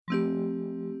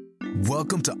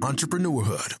Welcome to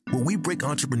Entrepreneurhood, where we break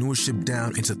entrepreneurship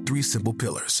down into three simple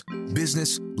pillars: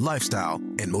 business, lifestyle,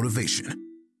 and motivation.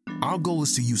 Our goal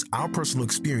is to use our personal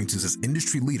experiences as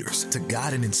industry leaders to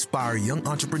guide and inspire young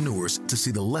entrepreneurs to see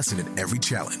the lesson in every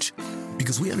challenge.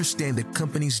 Because we understand that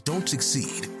companies don't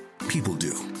succeed, people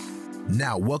do.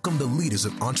 Now, welcome the leaders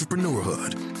of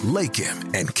Entrepreneurhood, Lakim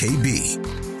and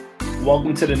KB.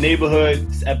 Welcome to the neighborhood.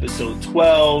 It's episode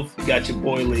 12. We got your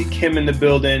boy Lakim in the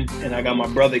building, and I got my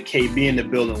brother KB in the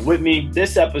building with me.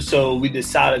 This episode, we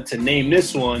decided to name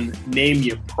this one, Name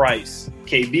Your Price.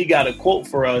 KB got a quote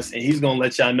for us, and he's going to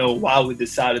let y'all know why we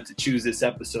decided to choose this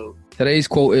episode. Today's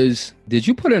quote is, did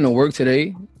you put in the work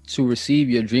today to receive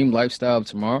your dream lifestyle of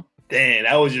tomorrow? Damn,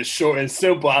 that was just short and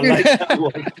simple. I like that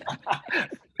one.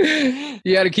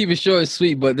 You got to keep it short and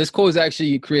sweet, but this quote is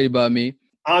actually created by me.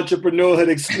 Entrepreneurhood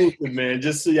exclusive, man,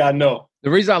 just so y'all know. The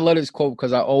reason I love this quote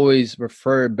because I always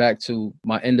refer back to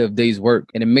my end of day's work,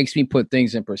 and it makes me put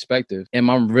things in perspective. Am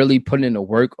I really putting in the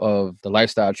work of the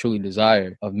lifestyle I truly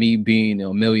desire, of me being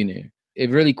a millionaire?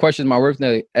 It really questions my worth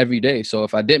every day. So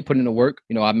if I didn't put in the work,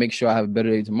 I make sure I have a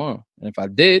better day tomorrow. And if I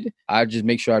did, I just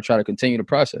make sure I try to continue the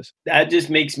process. That just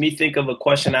makes me think of a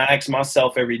question I ask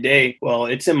myself every day. Well,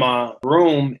 it's in my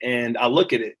room and I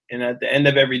look at it. And at the end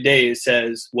of every day, it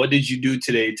says, what did you do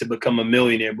today to become a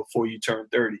millionaire before you turn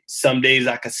 30? Some days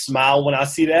I can smile when I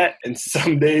see that. And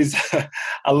some days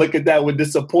I look at that with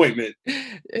disappointment.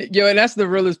 And that's the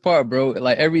realest part, bro.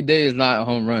 Like every day is not a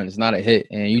home run. It's not a hit.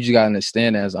 And you just got to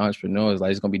understand that as entrepreneurs, like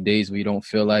it's going to be days where you don't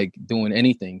feel like doing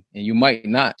anything. And you might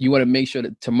not. You want to make sure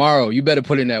that tomorrow, you better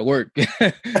put in that work.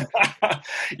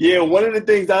 Yeah, one of the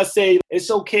things I say,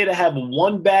 it's okay to have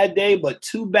one bad day, but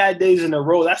 2 bad days in a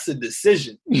row, that's a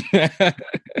decision.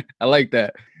 I like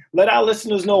that. Let our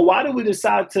listeners know, why did we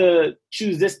decide to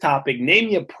choose this topic? Name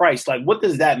your price. Like, what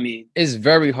does that mean? It's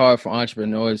very hard for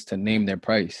entrepreneurs to name their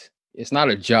price. It's not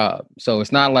a job. So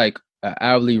it's not like an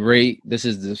hourly rate. This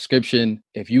is the description.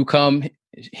 If you come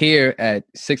here at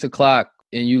 6 o'clock,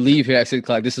 and you leave here at 6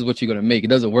 o'clock, this is what you're going to make. It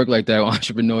doesn't work like that with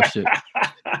entrepreneurship.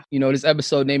 This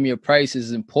episode, Name Your Price,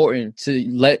 is important to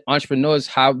let entrepreneurs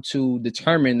how to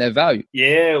determine their value.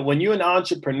 Yeah, when you're an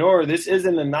entrepreneur, this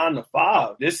isn't a 9 to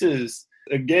 5. This is,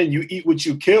 again, you eat what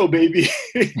you kill, baby.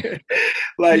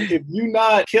 Like, if you're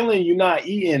not killing, you're not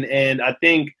eating. And I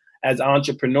think as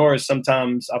entrepreneurs,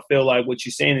 sometimes I feel like what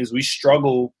you're saying is we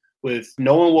struggle with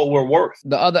knowing what we're worth.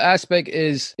 The other aspect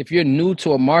is if you're new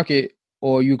to a market,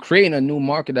 or you're creating a new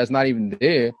market that's not even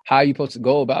there, how are you supposed to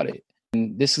go about it?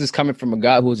 And this is coming from a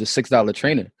guy who was a $6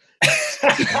 trainer.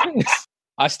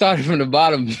 I started from the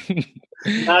bottom.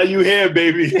 Now you here,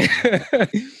 baby.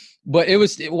 But it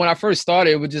was, when I first started,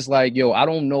 it was just like, I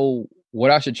don't know what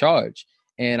I should charge.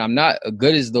 And I'm not as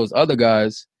good as those other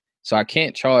guys. So I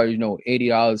can't charge, $80,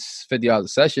 $50 a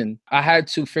session. I had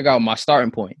to figure out my starting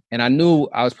point. And I knew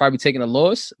I was probably taking a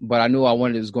loss, but I knew I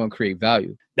wanted to going to create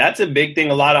value. That's a big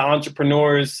thing a lot of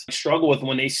entrepreneurs struggle with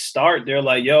when they start. They're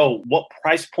like, what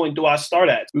price point do I start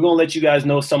at? We're going to let you guys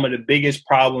know some of the biggest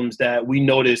problems that we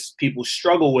notice people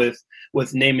struggle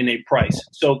with naming a price.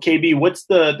 So KB, what's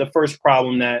the first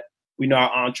problem that we know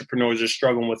our entrepreneurs are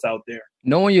struggling with out there?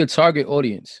 Knowing your target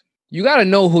audience. You got to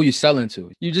know who you're selling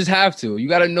to. You just have to. You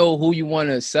got to know who you want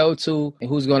to sell to and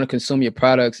who's going to consume your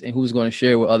products and who's going to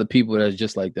share with other people that's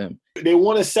just like them. They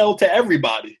want to sell to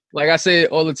everybody. Like I say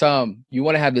all the time, you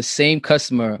want to have the same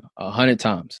customer 100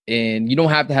 times. And you don't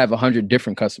have to have 100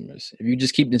 different customers. If you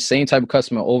just keep the same type of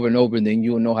customer over and over, then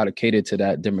you'll know how to cater to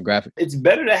that demographic. It's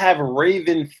better to have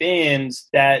raving fans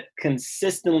that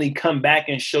consistently come back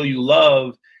and show you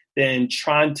love than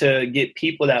trying to get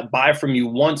people that buy from you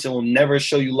once and will never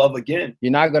show you love again. You're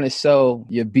not going to sell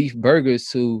your beef burgers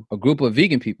to a group of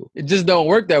vegan people. It just don't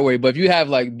work that way. But if you have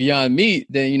like Beyond Meat,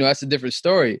 then, that's a different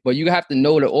story. But you have to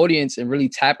know the audience and really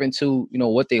tap into,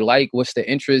 what they like, what's their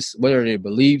interests, what are their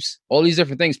beliefs. All these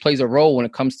different things plays a role when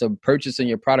it comes to purchasing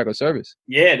your product or service.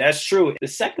 Yeah, that's true. The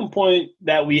second point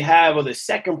that we have, or the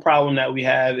second problem that we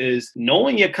have, is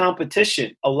knowing your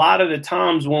competition. A lot of the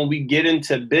times when we get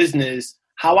into business,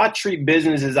 how I treat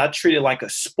business is I treat it like a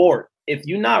sport. If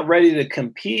you're not ready to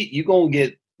compete, you're going to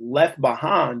get left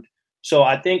behind. So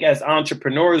I think as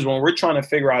entrepreneurs, when we're trying to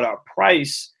figure out our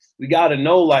price, we got to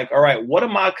know, like, all right, what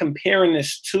am I comparing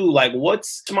this to? Like,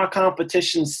 what's my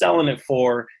competition selling it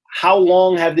for? How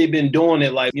long have they been doing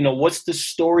it? Like, what's the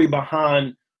story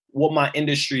behind what my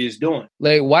industry is doing?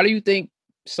 Like, why do you think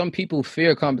some people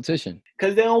fear competition?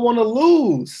 Because they don't want to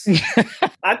lose.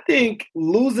 I think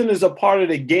losing is a part of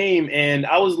the game. And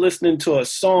I was listening to a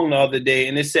song the other day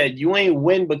and it said, you ain't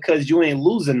win because you ain't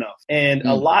lose enough. And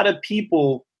a lot of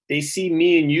people, they see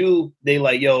me and you, they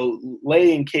like, yo,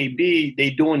 Lay and KB, they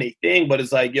doing their thing, but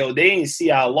it's like, yo, they ain't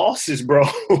see our losses, bro.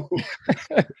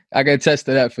 I can attest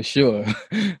to that for sure.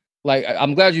 Like,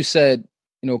 I'm glad you said,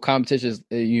 competitions,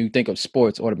 you think of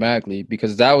sports automatically,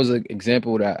 because that was an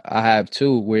example that I have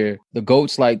too, where the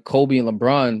GOATs like Kobe and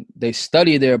LeBron, they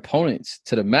study their opponents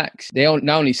to the max. They don't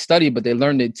not only study, but they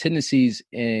learn their tendencies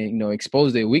and,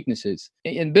 expose their weaknesses.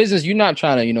 In business, you're not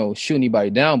trying to, shoot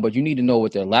anybody down, but you need to know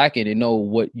what they're lacking and know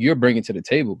what you're bringing to the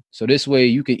table. So this way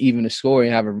you can even the score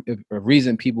and have a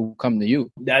reason people come to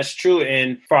you. That's true.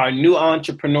 And for our new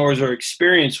entrepreneurs or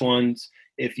experienced ones,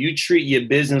 if you treat your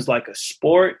business like a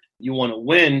sport, you want to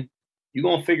win, you're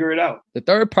going to figure it out. The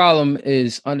third problem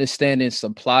is understanding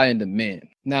supply and demand.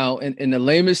 Now, in the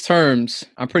lamest terms,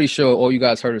 I'm pretty sure all you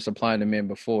guys heard of supply and demand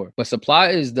before, but supply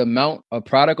is the amount of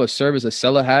product or service a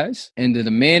seller has, and the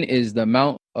demand is the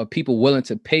amount of people willing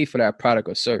to pay for that product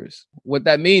or service. What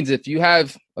that means, if you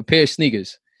have a pair of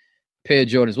sneakers, pair of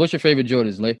Jordans, what's your favorite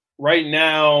Jordans, Lay? Right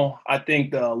now, I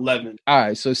think the 11. All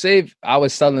right, so say if I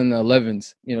was selling the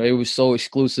 11s, it was so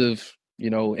exclusive,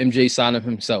 MJ signed them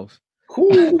himself. Cool.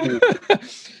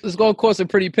 It's going to cost a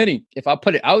pretty penny. If I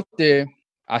put it out there,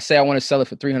 I say I want to sell it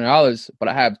for $300, but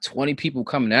I have 20 people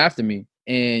coming after me,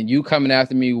 and you coming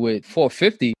after me with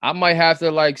 $450, I might have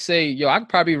to say, yo, I could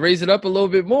probably raise it up a little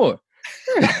bit more.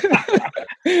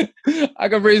 I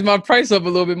could raise my price up a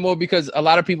little bit more because a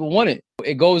lot of people want it.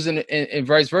 It goes in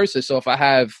vice versa. So if I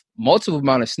have multiple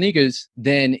amount of sneakers,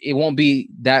 then it won't be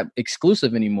that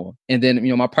exclusive anymore. And then,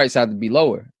 my price has to be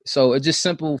lower. So it's just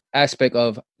simple aspect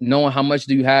of knowing how much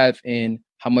do you have and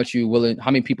how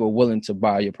many people are willing to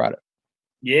buy your product.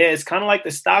 Yeah, it's kind of like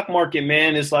the stock market,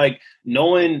 man. It's like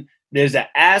knowing there's an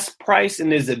ask price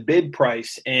and there's a bid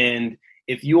price. And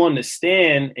if you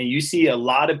understand and you see a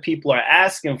lot of people are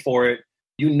asking for it,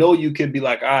 you could be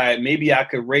like, all right, maybe I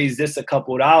could raise this a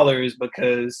couple of dollars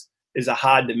because there's a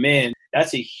high demand.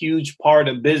 That's a huge part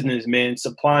of business, man.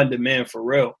 Supply and demand for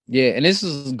real. Yeah, and this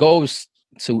goes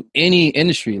to any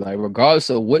industry, like regardless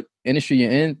of what industry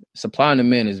you're in, supply and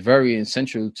demand is very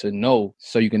essential to know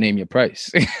so you can name your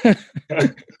price.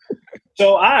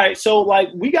 So, all right. So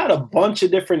we got a bunch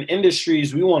of different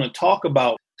industries we want to talk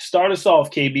about. Start us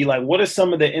off, KB. What are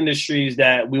some of the industries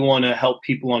that we want to help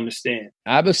people understand?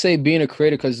 I would say being a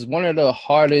creator, because it's one of the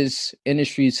hardest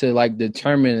industries to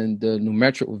determine the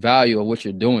numerical value of what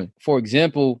you're doing. For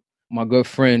example, my good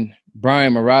friend,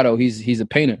 Brian Murado, he's a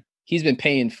painter. He's been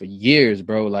painting for years,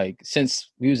 bro, since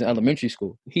we was in elementary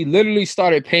school. He literally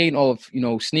started painting off,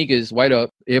 sneakers, white up,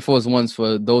 Air Force Ones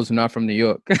for those who are not from New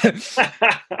York.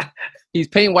 He's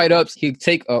painting white ups. He'd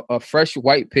take a fresh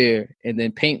white pair and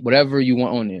then paint whatever you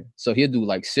want on there. So he'll do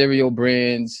cereal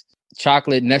brands,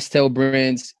 chocolate Nestle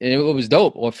brands, and it was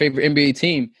dope, or favorite NBA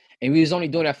team. And we was only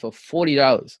doing that for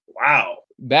 $40. Wow.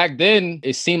 Back then,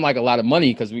 it seemed like a lot of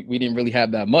money because we didn't really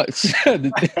have that much.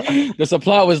 The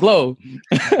supply was low.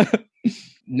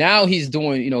 Now he's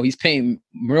doing, he's paying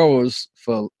murals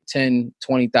for $10,000,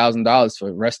 $20,000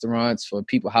 for restaurants, for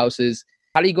people's houses.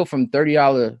 How do you go from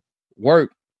 $30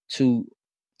 work to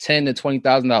 $10,000 to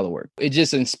 $20,000 work? It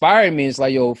just inspired me. It's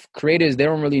like, yo, creators, they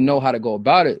don't really know how to go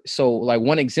about it. So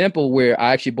one example where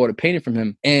I actually bought a painting from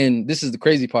him, and this is the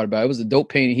crazy part about it. It was a dope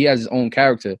painting. He has his own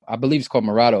character. I believe it's called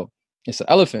Murado. It's an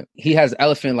elephant. He has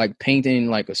elephant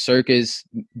painting a circus,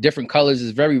 different colors.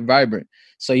 It's very vibrant.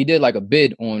 So he did a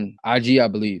bid on IG, I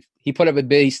believe. He put up a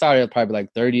bid. He started at probably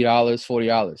 $30,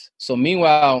 $40. So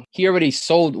meanwhile, he already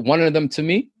sold one of them to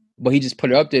me, but he just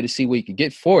put it up there to see what he could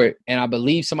get for it. And I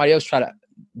believe somebody else tried to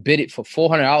bid it for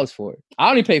 $400 for it. I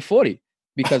only paid $40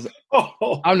 because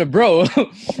I'm the bro.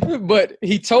 But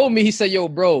he told me, he said, yo,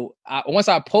 bro, once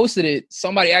I posted it,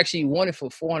 somebody actually wanted for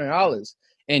 $400.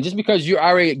 And just because you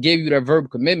already gave you that verbal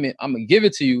commitment, I'm going to give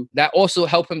it to you. That also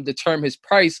helped him determine his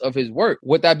price of his work.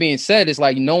 With that being said, it's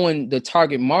knowing the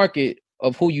target market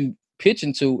of who you pitch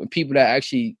into and people that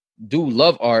actually do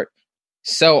love art,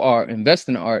 sell art, invest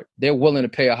in art, they're willing to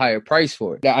pay a higher price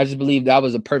for it. I just believe that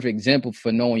was a perfect example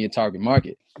for knowing your target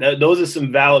market. Those are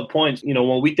some valid points.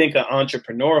 When we think of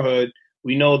entrepreneurhood,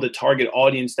 we know the target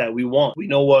audience that we want. We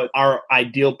know what our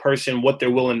ideal person, what they're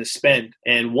willing to spend.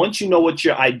 And once you know what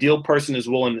your ideal person is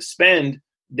willing to spend,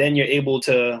 then you're able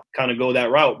to kind of go that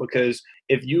route. Because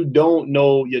if you don't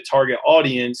know your target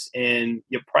audience and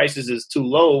your prices is too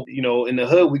low, in the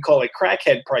hood, we call it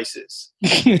crackhead prices.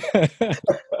 And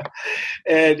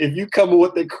if you come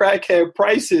with the crackhead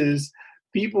prices,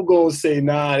 people going to say,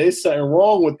 nah, there's something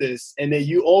wrong with this. And then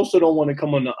you also don't want to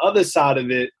come on the other side of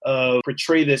it,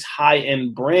 portray this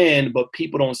high-end brand, but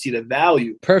people don't see the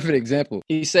value. Perfect example.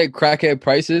 He said crackhead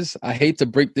prices. I hate to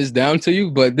break this down to you,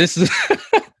 but this is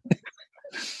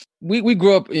we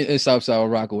grew up in Southside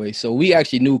Rockaway, so we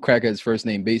actually knew crackheads' first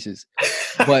name basis.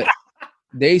 But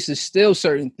they used to steal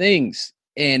certain things,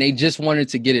 and they just wanted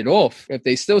to get it off. If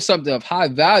they steal something of high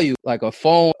value, like a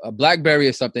phone, a BlackBerry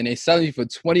or something, they sell you for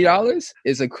 $20,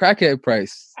 it's a crackhead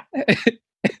price.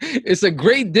 It's a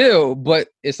great deal, but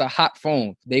it's a hot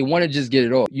phone. They want to just get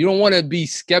it off. You don't want to be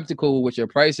skeptical with your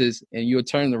prices and you'll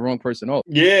turn the wrong person off.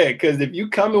 Yeah, because if you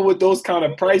come in with those kind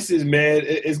of prices, man,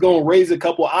 it's going to raise a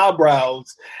couple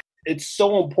eyebrows. It's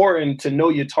so important to know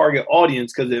your target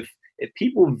audience, because if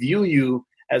people view you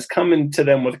as coming to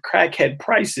them with crackhead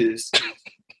prices,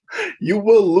 you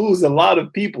will lose a lot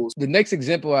of people. The next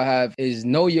example I have is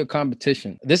know your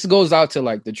competition. This goes out to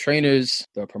like the trainers,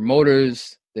 the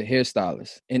promoters, the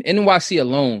hairstylists. In NYC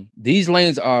alone, these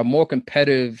lanes are more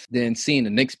competitive than seeing the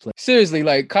Knicks play. Seriously,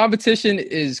 like competition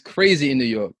is crazy in New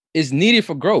York. It's needed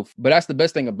for growth, but that's the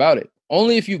best thing about it.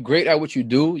 Only if you're great at what you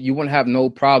do, you won't have no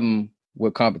problem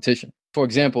with competition. For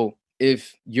example,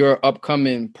 if you're an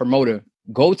upcoming promoter,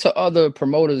 go to other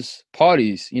promoters'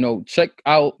 parties, check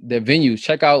out their venues,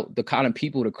 check out the kind of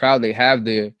people, the crowd they have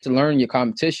there. To learn your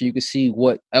competition, you can see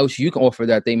what else you can offer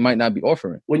that they might not be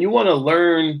offering. When you want to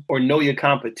learn or know your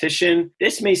competition,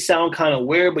 this may sound kind of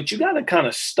weird, but you got to kind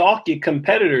of stalk your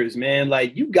competitors, man.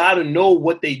 Like, you got to know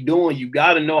what they doing. You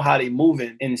got to know how they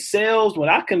moving. In sales, when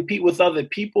I compete with other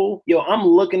people, I'm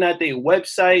looking at their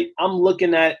website. I'm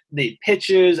looking at their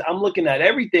pictures. I'm looking at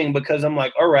everything, because I'm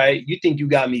like, all right, you think you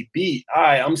got me beat. All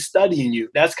right, I'm studying you.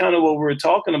 That's kind of what we're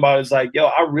talking about. Is like,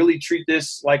 I really treat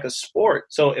this like a sport.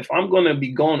 So if I'm going to be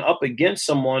going up against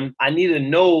someone, I need to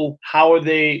know how are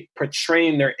they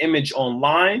portraying their image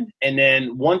online. And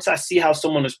then once I see how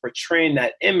someone is portraying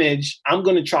that image, I'm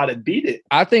going to try to beat it.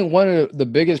 I think one of the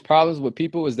biggest problems with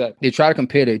people is that they try to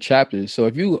compare their chapters. So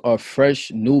if you are a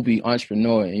fresh newbie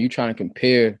entrepreneur and you're trying to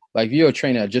compare, like if you're a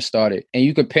trainer that just started and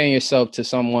you comparing yourself to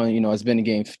someone, that's been in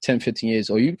the game for 10, 15 years,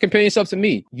 or you compare yourself to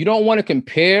me, you don't want to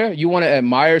compare. You want to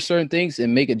admire certain things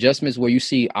and make adjustments where you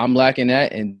see I'm lacking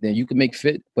that, and then you can make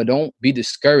fit. But don't be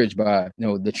discouraged by,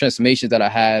 the transformations that I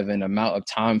have and the amount of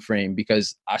time frame,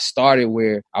 because I started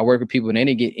where I work with people and they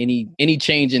didn't get any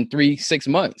change in 3-6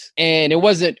 months. And it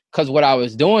wasn't because what I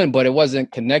was doing, but it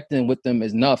wasn't connecting with them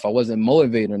enough. I wasn't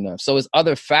motivated enough. So it's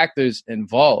other factors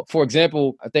involved. For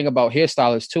example, I think about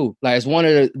hairstylists too. Like, it's one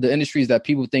of the industries that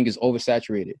people think is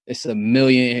oversaturated. It's 1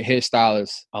 million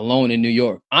hairstylists alone in New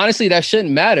York. Honestly, that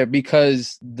shouldn't matter,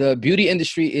 because the beauty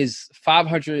industry is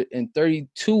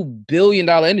 $532 billion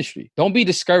industry. Don't be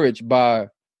discouraged by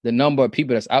the number of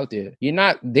people that's out there. You're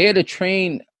not there to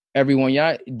train everyone. You're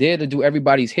not there to do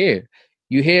everybody's hair.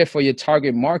 You're here for your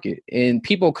target market, and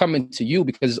people coming to you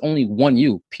because it's only one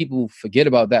you. People forget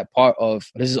about that part of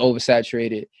this is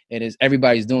oversaturated and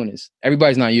everybody's doing this.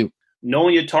 Everybody's not you.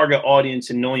 Knowing your target audience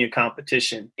and knowing your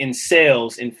competition in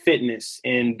sales, in fitness,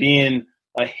 and being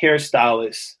a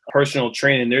hairstylist, personal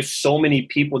training. There's so many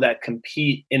people that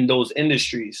compete in those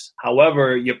industries.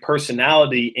 However, your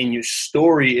personality and your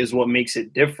story is what makes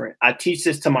it different. I teach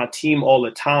this to my team all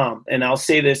the time, and I'll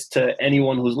say this to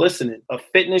anyone who's listening. A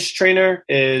fitness trainer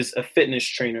is a fitness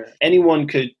trainer. Anyone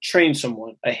could train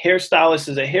someone. A hairstylist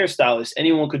is a hairstylist.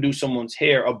 Anyone could do someone's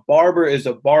hair. A barber is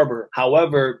a barber.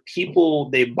 However, people,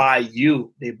 they buy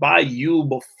you. They buy you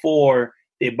before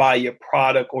they buy your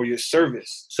product or your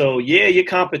service. So yeah, your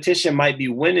competition might be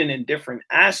winning in different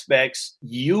aspects.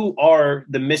 You are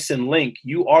the missing link.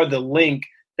 You are the link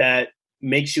that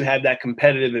makes you have that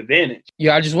competitive advantage.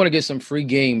 Yeah, I just want to get some free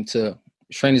game to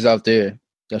trainers out there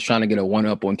that's trying to get a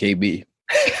 1-up on KB.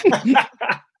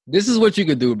 This is what you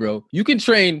could do, bro. You can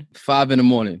train 5 in the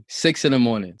morning, 6 in the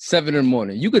morning, 7 in the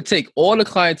morning. You could take all the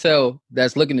clientele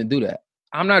that's looking to do that.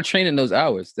 I'm not training those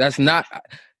hours. That's not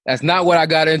what I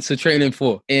got into training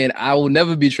for. And I will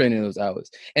never be training those hours.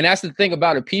 And that's the thing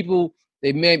about it. People,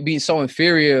 they may be so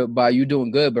inferior by you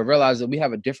doing good, but realize that we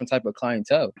have a different type of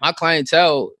clientele. My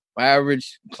clientele, my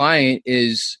average client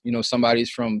is, somebody's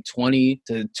from 20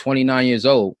 to 29 years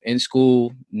old, in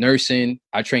school, nursing.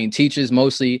 I train teachers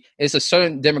mostly. It's a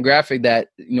certain demographic that,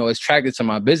 is attracted to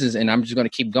my business, and I'm just going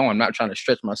to keep going. I'm not trying to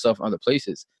stretch myself in other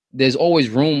places. There's always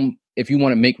room if you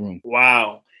want to make room.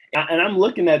 Wow. And I'm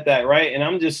looking at that, right? And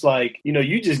I'm just like,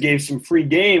 you just gave some free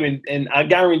game, and I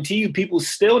guarantee you people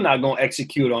still not going to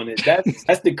execute on it.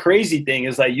 That's the crazy thing.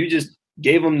 Is like you just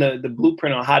gave them the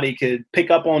blueprint on how they could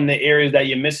pick up on the areas that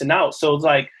you're missing out. So it's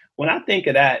like, when I think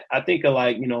of that, I think of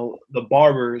like, the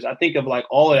barbers, I think of like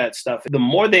all of that stuff. The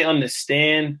more they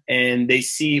understand and they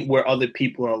see where other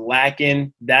people are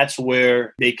lacking, that's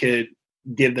where they could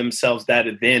give themselves that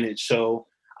advantage. So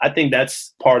I think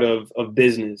that's part of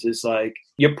business. It's like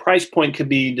your price point could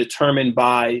be determined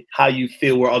by how you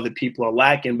feel where other people are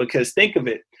lacking. Because think of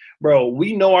it, bro,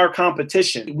 we know our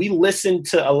competition. We listen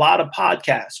to a lot of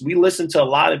podcasts. We listen to a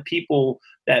lot of people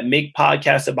that make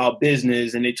podcasts about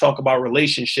business, and they talk about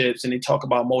relationships and they talk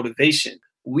about motivation.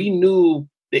 We knew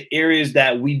the areas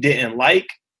that we didn't like,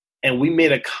 and we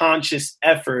made a conscious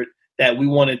effort that we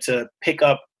wanted to pick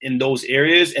up in those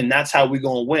areas. And that's how we're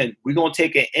going to win. We're going to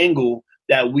take an angle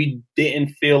that we didn't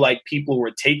feel like people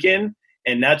were taking.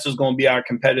 And that's what's going to be our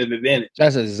competitive advantage.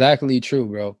 That's exactly true,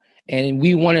 bro. And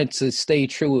we wanted to stay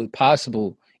true as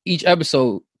possible each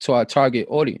episode to our target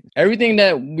audience. Everything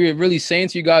that we're really saying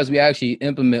to you guys, we actually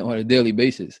implement on a daily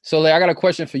basis. So like, I got a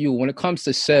question for you. When it comes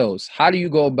to sales, how do you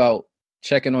go about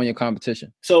checking on your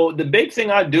competition? So the big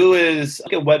thing I do is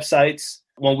look at websites.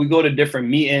 When we go to different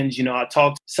meetings, I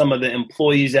talk to some of the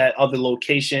employees at other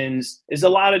locations. There's a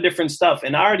lot of different stuff.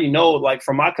 And I already know, like,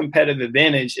 for my competitive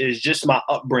advantage is just my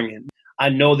upbringing. I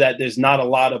know that there's not a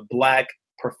lot of Black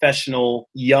professional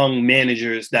young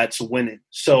managers that's winning.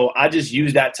 So I just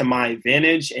use that to my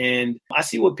advantage, and I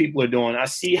see what people are doing. I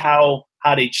see how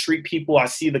they treat people. I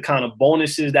see the kind of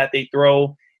bonuses that they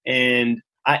throw, and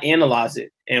I analyze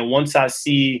it. And once I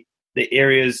see the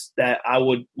areas that I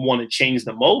would want to change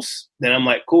the most, then I'm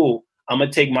like, cool, I'm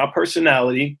going to take my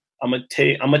personality, I'm going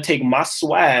to take my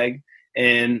swag,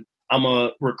 and I'm going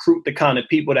to recruit the kind of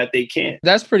people that they can.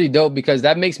 That's pretty dope, because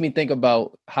that makes me think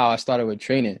about how I started with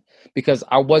training, because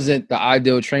I wasn't the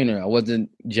ideal trainer. I wasn't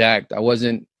jacked. I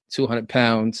wasn't 200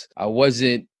 pounds. I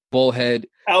wasn't bullhead.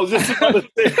 I was just about to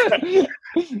say that.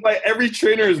 Like, every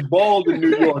trainer is bald in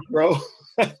New York, bro.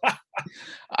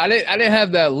 I didn't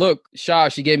have that look. Shah,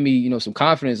 she gave me, some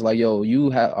confidence. Like, yo,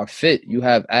 you are fit. You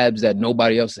have abs that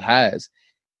nobody else has.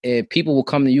 And people will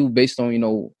come to you based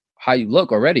on, how you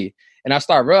look already. And I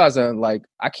started realizing, like,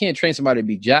 I can't train somebody to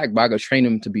be jacked, but I could train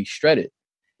them to be shredded.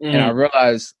 And I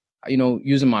realized,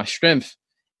 using my strength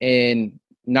and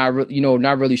not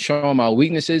really showing my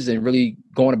weaknesses and really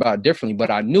going about it differently.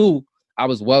 But I knew I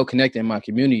was well connected in my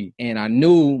community, and I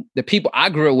knew the people I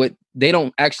grew up with, they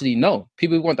don't actually know.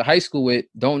 People we went to high school with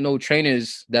don't know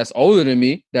trainers that's older than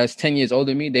me, that's 10 years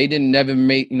older than me. They didn't never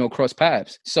make, cross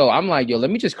paths. So I'm like, yo, let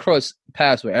me just cross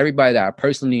paths with everybody that I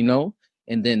personally know.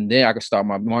 And then there I can start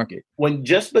my market. When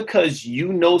just because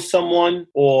you know someone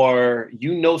or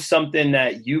you know something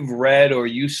that you've read or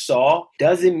you saw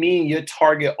doesn't mean your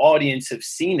target audience have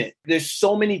seen it. There's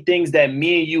so many things that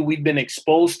me and you, we've been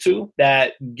exposed to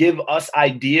that give us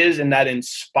ideas and that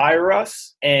inspire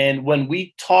us. And when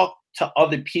we talk to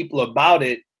other people about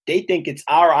it, they think it's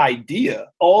our idea.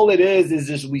 All it is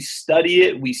just we study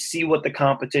it. We see what the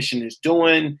competition is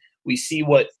doing. We see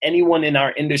what anyone in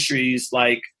our industry is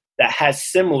like, that has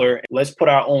similar. Let's put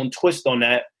our own twist on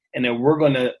that. And then we're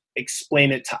going to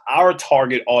explain it to our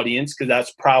target audience, because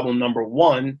that's problem number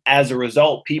one. As a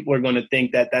result, people are going to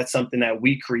think that that's something that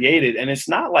we created. And it's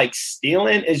not like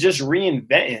stealing, it's just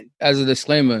reinventing. As a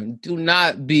disclaimer, do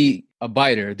not be a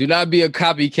biter. Do not be a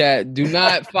copycat. Do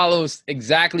not follow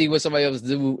exactly what somebody else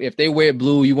do. If they wear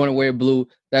blue, you want to wear blue.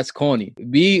 That's corny.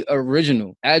 Be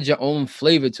original. Add your own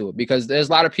flavor to it, because there's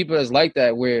a lot of people that's like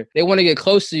that, where they want to get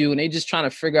close to you and they just trying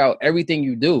to figure out everything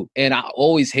you do. And I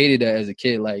always hated that as a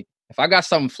kid. Like, if I got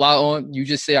something fly on, you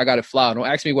just say I got it fly. Don't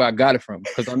ask me where I got it from,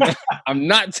 because I'm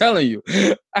not telling you.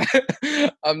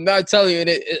 I'm not telling you. And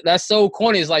that's so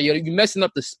corny. It's like, you're messing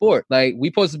up the sport. Like, we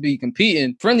supposed to be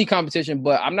competing, friendly competition,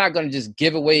 but I'm not going to just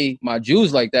give away my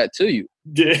jewels like that to you.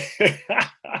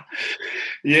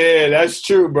 Yeah, that's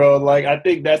true, bro. Like, I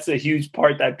think that's a huge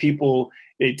part that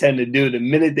they tend to do. The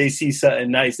minute they see something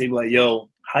nice, they be like, yo,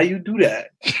 how you do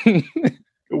that?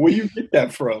 Where you get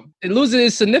that from? It loses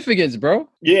its significance, bro.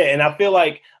 Yeah, and I feel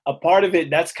like a part of it,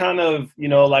 that's kind of,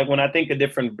 like when I think of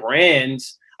different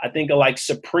brands, I think of like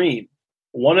Supreme.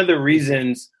 One of the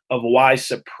reasons of why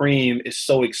Supreme is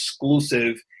so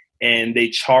exclusive and they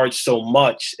charge so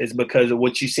much is because of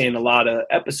what you see in a lot of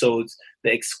episodes, the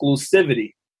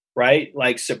exclusivity, right?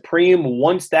 Like Supreme,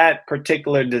 once that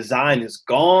particular design is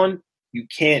gone, you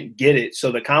can't get it. So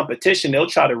the competition, they'll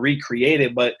try to recreate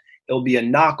it, but it'll be a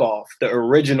knockoff. The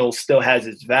original still has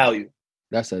its value.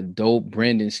 That's a dope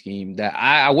branding scheme that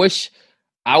I wish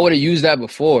I would have used that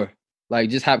before. Like,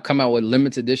 just have come out with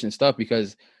limited edition stuff,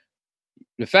 because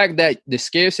the fact that the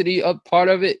scarcity of part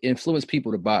of it influenced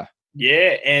people to buy.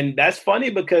 Yeah, and that's funny,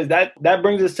 because that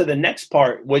brings us to the next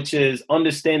part, which is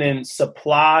understanding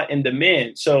supply and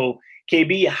demand. So,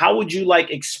 KB, how would you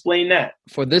explain that?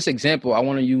 For this example, I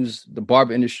want to use the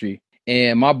barber industry.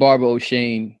 And my barber,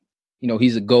 O'Shane,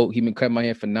 he's a GOAT. He's been cutting my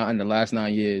hair for the last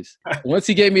 9 years. Once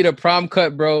he gave me the prom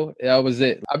cut, bro, that was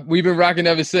it. We've been rocking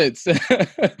ever since.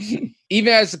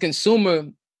 Even as a consumer,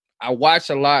 I watch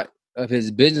a lot of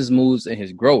his business moves and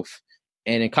his growth.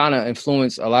 And it kind of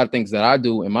influenced a lot of things that I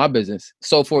do in my business.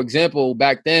 So, for example,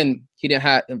 back then, he didn't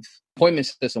have an appointment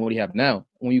system what he have now.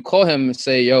 When you call him and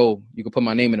say, yo, you can put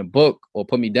my name in a book or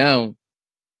put me down,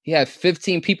 he had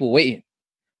 15 people waiting.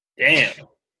 Damn.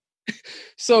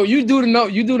 So you do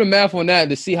the math on that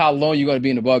to see how long you're going to be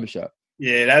in the barbershop.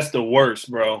 Yeah, that's the worst,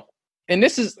 bro. And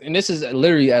this is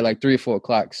literally at like 3 or 4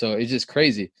 o'clock. So it's just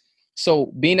crazy.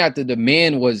 So being that the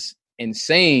demand was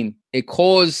insane, it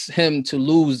caused him to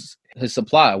lose his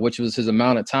supply, which was his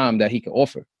amount of time that he could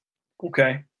offer.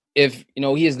 Okay. If,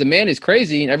 his demand is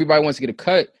crazy and everybody wants to get a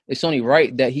cut, it's only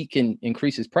right that he can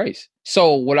increase his price.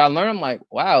 So what I learned, I'm like,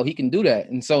 wow, he can do that.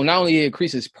 And so not only he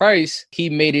increased his price, he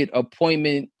made it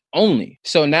appointment only.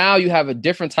 So now you have a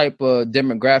different type of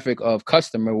demographic of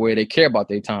customer where they care about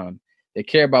their time. They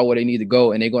care about where they need to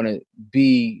go, and they're going to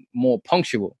be more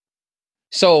punctual.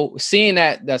 So seeing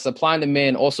that supply and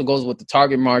demand also goes with the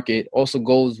target market, also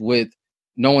goes with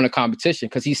knowing the competition,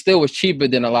 because he still was cheaper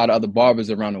than a lot of other barbers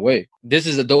around the way. This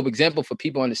is a dope example for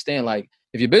people to understand, like,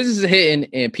 if your business is hitting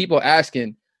and people are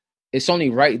asking, it's only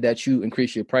right that you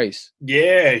increase your price.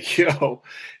 Yeah,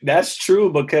 that's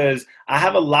true, because I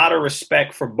have a lot of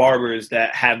respect for barbers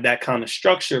that have that kind of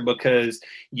structure, because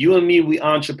you and me, we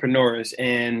entrepreneurs,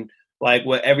 and like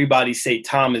what everybody say,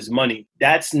 time is money.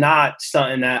 That's not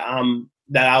something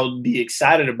that I would be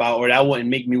excited about, or that wouldn't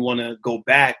make me want to go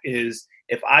back. Is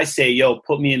if I say, yo,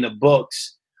 put me in the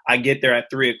books, I get there at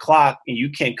 3 o'clock and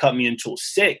you can't cut me until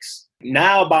 6.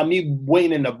 Now, by me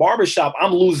waiting in the barbershop,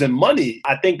 I'm losing money.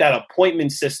 I think that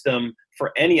appointment system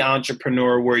for any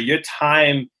entrepreneur where your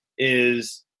time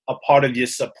is a part of your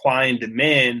supply and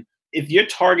demand, if your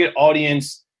target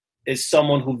audience is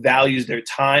someone who values their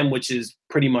time, which is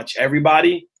pretty much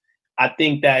everybody, I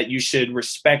think that you should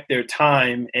respect their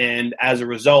time. And as a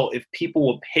result, if people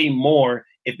will pay more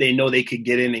if they know they could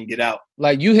get in and get out.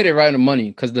 Like, you hit it right on the money,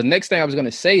 because the next thing I was going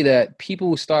to say, that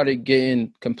people started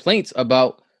getting complaints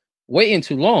about waiting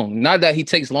too long. Not that he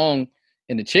takes long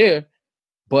in the chair,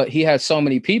 but he has so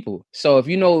many people. So if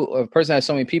a person has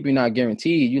so many people, you're not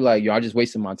guaranteed, you like, yo, I just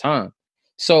wasted my time.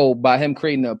 So by him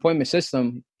creating the appointment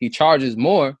system, he charges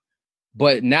more,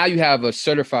 but now you have a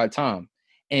certified time.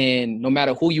 And no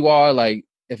matter who you are, like,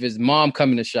 if his mom come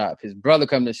in the shop, his brother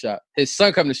come in the shop, his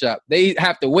son come in the shop, they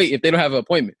have to wait if they don't have an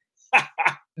appointment.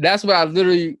 That's what I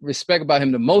literally respect about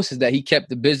him the most, is that he kept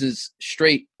the business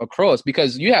straight across.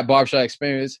 Because you have barbershop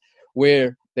experience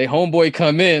where they homeboy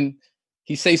come in,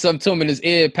 he say something to him in his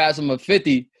ear, pass him a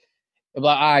 50, I'm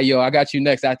like, all right, yo, I got you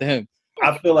next after him.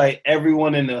 I feel like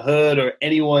everyone in the hood, or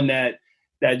anyone that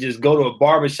just go to a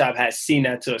barbershop, has seen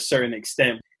that to a certain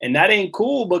extent. And that ain't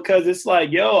cool, because it's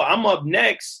like, yo, I'm up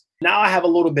next. Now I have a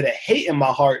little bit of hate in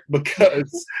my heart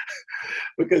because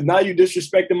now you're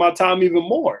disrespecting my time even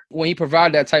more. When he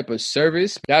provide that type of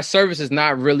service, that service is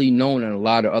not really known in a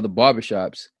lot of other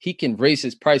barbershops. He can raise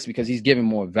his price because he's giving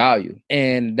more value.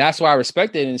 And that's why I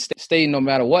respect it and stay no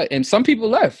matter what. And some people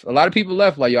left. A lot of people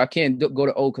left, like, yo, I can't go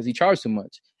to O because he charged too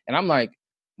much. And I'm like,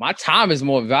 my time is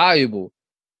more valuable.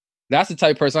 That's the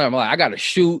type of person I'm like, I got to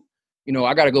shoot.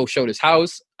 I got to go show this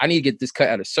house. I need to get this cut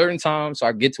at a certain time so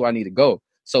I get to where I need to go.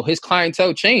 So his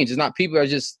clientele changed. It's not people that are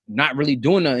just not really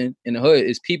doing nothing in the hood.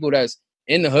 It's people that's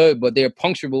in the hood, but they're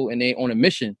punctual and they're on a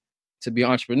mission to be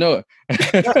an entrepreneur.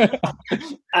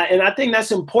 And I think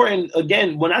that's important.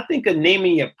 Again, when I think of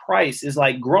naming your price, is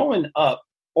like, growing up,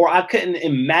 or I couldn't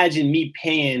imagine me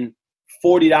paying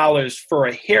 $40 for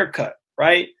a haircut.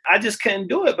 Right? I just couldn't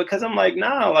do it, because I'm like,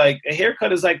 nah, like, a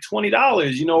haircut is like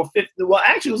 $20, 50. Well,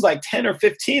 actually it was like 10 or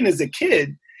 15 as a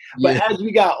kid. But as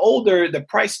we got older, the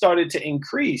price started to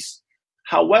increase.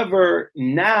 However,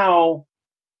 now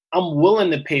I'm willing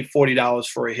to pay $40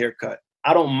 for a haircut.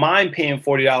 I don't mind paying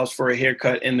 $40 for a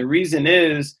haircut. And the reason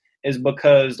is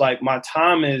because, like, my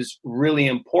time is really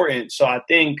important. So I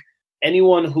think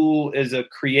anyone who is a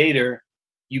creator,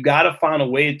 you got to find a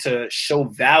way to show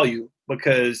value,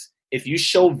 because if you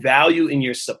show value in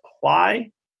your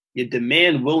supply, your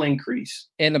demand will increase.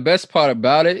 And the best part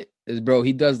about it is, bro,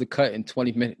 he does the cut in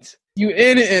 20 minutes. You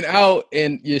in and out,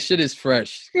 and your shit is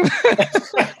fresh.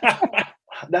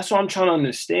 That's what I'm trying to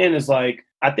understand, is like,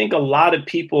 I think a lot of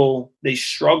people, they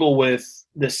struggle with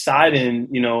deciding,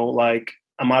 like,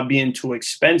 am I being too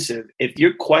expensive? If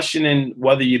you're questioning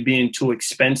whether you're being too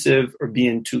expensive or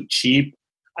being too cheap,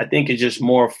 I think it's just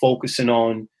more focusing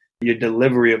on your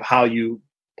delivery of how you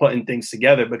putting things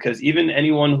together. Because even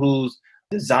anyone who's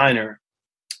designer,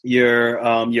 your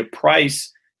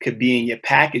price could be in your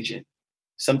packaging.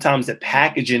 Sometimes the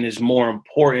packaging is more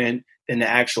important than the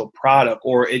actual product,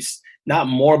 or it's not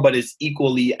more, but it's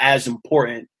equally as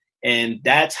important. And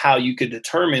that's how you could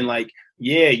determine, like,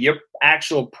 yeah, your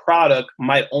actual product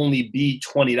might only be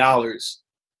 $20,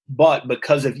 but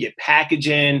because of your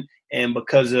packaging and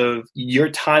because of your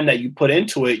time that you put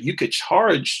into it, you could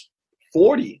charge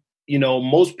 40.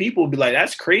 Most people would be like,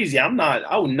 that's crazy. I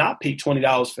would not pay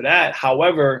 $20 for that.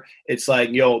 However, it's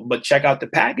like, but check out the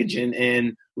packaging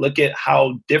and look at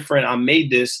how different I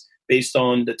made this based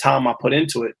on the time I put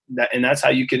into it. And that's how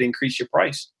you could increase your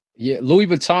price. Yeah, Louis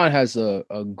Vuitton has a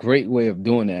great way of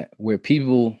doing that, where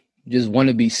people just want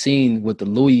to be seen with the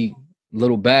Louis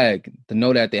little bag to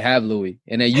know that they have Louis,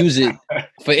 and they use it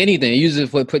for anything. They use it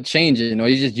for put change in, or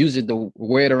you just use it to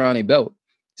wear it around a belt.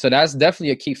 So that's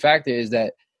definitely a key factor, is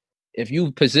that if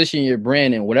you position your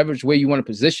brand in whatever way you want to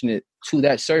position it to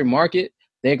that certain market,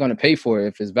 they're going to pay for it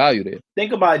if it's value there.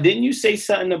 Think about it. Didn't you say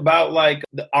something about like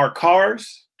our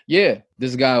cars? Yeah,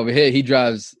 this guy over here, he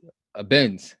drives a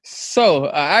Benz. So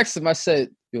I asked him, I said,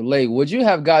 yo, Lay, would you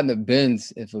have gotten a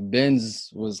Benz if a Benz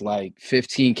was like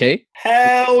 $15K?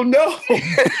 Hell no.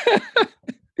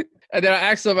 And then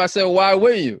I asked him, I said, why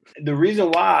wouldn't you? The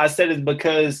reason why I said is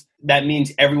because that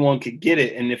means everyone could get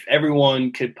it. And if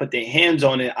everyone could put their hands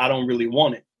on it, I don't really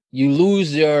want it. You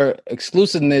lose your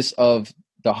exclusiveness of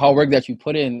the hard work that you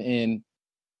put in, and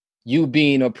you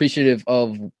being appreciative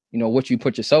of, what you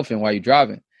put yourself in while you're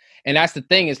driving. And that's the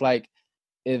thing. It's like,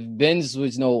 if Benz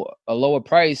was a lower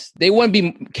price, they wouldn't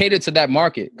be catered to that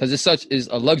market because it's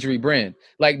a luxury brand.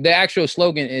 Like the actual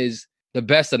slogan is the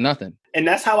best of nothing. And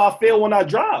that's how I feel when I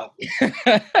drive.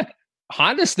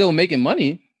 Honda's still making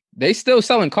money. They still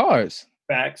selling cars.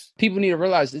 Facts. People need to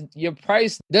realize that your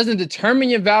price doesn't determine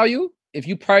your value. If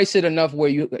you price it enough where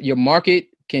your market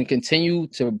can continue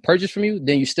to purchase from you,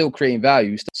 then you're still creating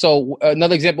value. So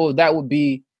another example of that would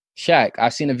be Shaq. I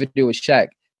seen a video with Shaq.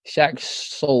 Shaq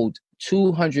sold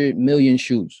 200 million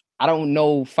shoes. I don't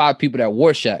know 5 people that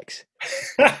wore Shaqs.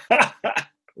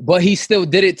 But he still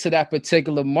did it to that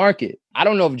particular market. I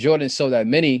don't know if Jordan sold that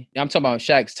many. I'm talking about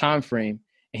Shaq's time frame.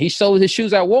 And he sold his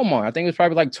shoes at Walmart. I think it was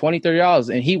probably like $20,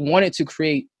 $30. And he wanted to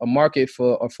create a market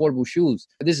for affordable shoes.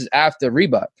 This is after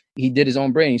Reebok. He did his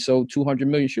own brand. He sold 200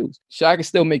 million shoes. Shaq is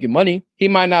still making money. He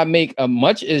might not make as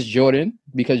much as Jordan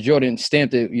because Jordan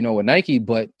stamped it, with Nike,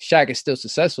 but Shaq is still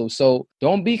successful. So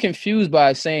don't be confused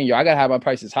by saying, I got to have my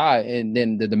prices high, and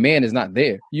then the demand is not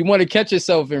there. You want to catch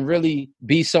yourself and really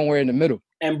be somewhere in the middle.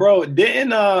 And bro,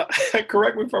 didn't,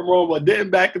 correct me if I'm wrong, but didn't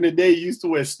back in the day you used to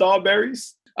wear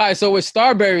Starberries? All right, so with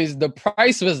Starberries, the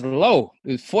price was low.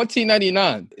 It was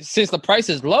 $14.99. Since the price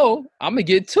is low, I'm going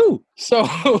to get 2. So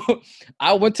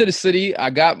I went to the city. I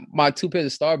got my 2 pairs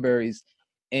of Starberries,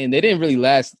 and they didn't really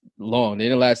last long. They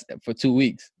didn't last for 2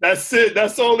 weeks. That's it.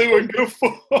 That's all they were good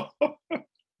for.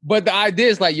 But the idea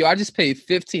is like, I just paid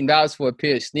 $15 for a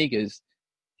pair of sneakers.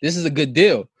 This is a good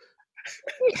deal.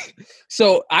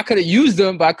 So I could have used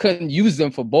them, but I couldn't use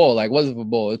them for ball. Like, it wasn't for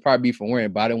ball. It'd probably be for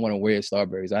wearing, but I didn't want to wear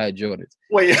Starberries. I had Jordans.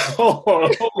 Wait, hold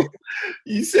on.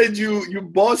 You said you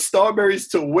bought Starberries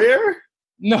to wear?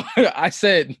 No, I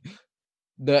said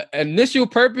the initial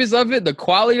purpose of it, the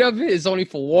quality of it, is only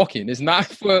for walking. It's not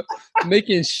for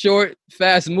making short,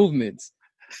 fast movements.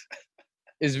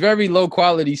 It's very low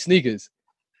quality sneakers,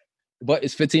 but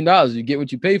it's $15. You get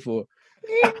what you pay for.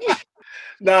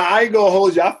 Nah, I ain't gonna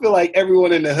hold you. I feel like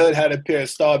everyone in the hood had a pair of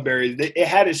Starberries. It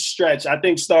had its stretch. I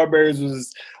think Starberries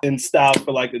was in style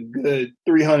for like a good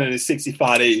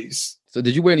 365 days. So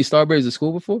did you wear any Starberries at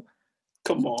school before?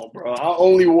 Come on, bro. I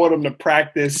only wore them to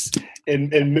practice in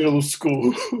middle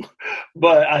school.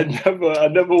 But I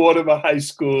never wore them in high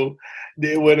school.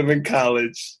 Didn't wear them in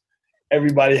college.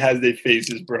 Everybody has their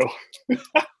faces, bro.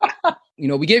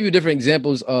 We gave you different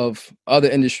examples of other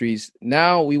industries.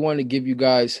 Now we want to give you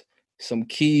guys some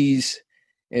keys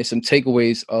and some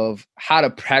takeaways of how to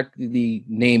practically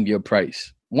name your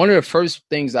price. One of the first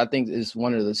things I think is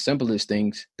one of the simplest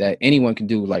things that anyone can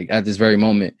do, like at this very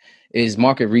moment, is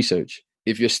market research.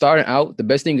 If you're starting out, the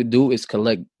best thing to do is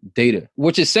collect data,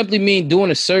 which is simply mean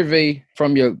doing a survey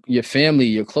from your family,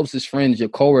 your closest friends, your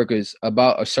coworkers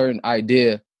about a certain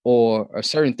idea or a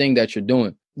certain thing that you're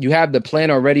doing. You have the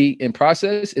plan already in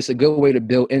process. It's a good way to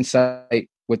build insight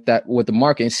with the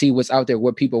market and see what's out there,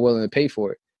 what people are willing to pay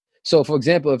for it. So, for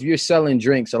example, if you're selling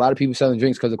drinks, a lot of people selling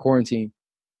drinks because of quarantine,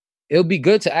 it'll be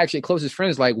good to ask your closest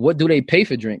friends, like, what do they pay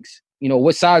for drinks?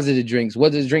 What size of the drinks?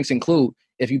 What does drinks include?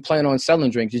 If you plan on selling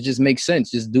drinks, it just makes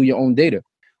sense. Just do your own data.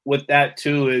 With that,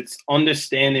 too, it's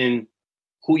understanding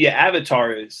who your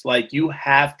avatar is. Like, you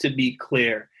have to be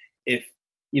clear. If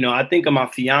I think of my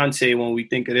fiance when we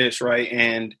think of this, right?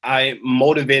 And I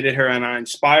motivated her and I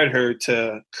inspired her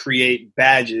to create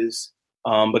badges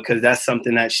because that's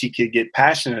something that she could get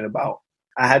passionate about.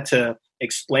 I had to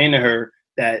explain to her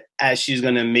that as she's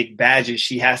going to make badges,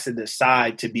 she has to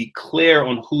decide to be clear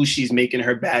on who she's making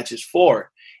her badges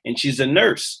for. And she's a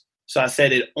nurse. So I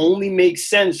said, it only makes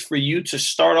sense for you to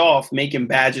start off making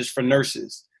badges for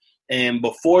nurses. And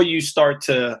before you start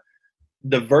to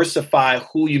diversify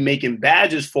who you're making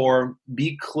badges for,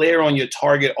 be clear on your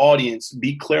target audience,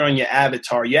 be clear on your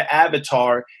avatar. Your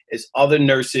avatar is other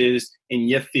nurses in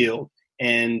your field.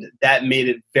 And that made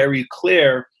it very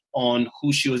clear on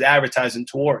who she was advertising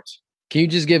towards. Can you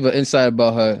just give an insight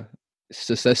about her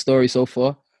success story so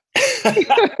far?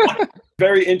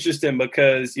 Very interesting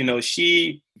because,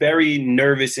 she very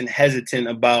nervous and hesitant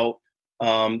about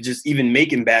just even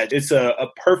making badges. It's a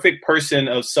perfect person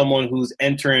of someone who's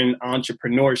entering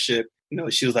entrepreneurship.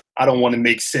 She was like, I don't want to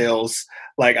make sales.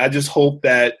 Like, I just hope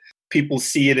that people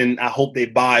see it and I hope they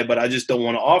buy, but I just don't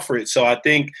want to offer it. So I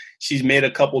think she's made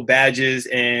a couple badges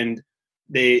and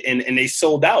they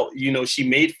sold out. She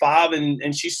made 5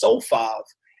 and she sold 5.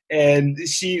 And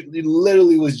she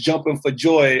literally was jumping for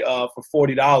joy for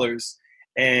 $40.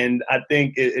 And I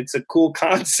think it's a cool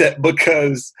concept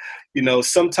because,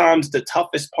 sometimes the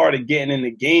toughest part of getting in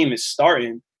the game is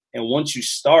starting. And once you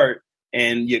start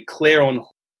and you're clear on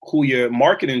who you're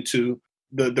marketing to,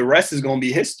 the rest is going to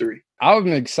be history. I was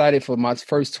excited for my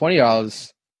first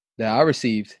 $20 that I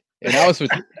received. And that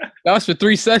was for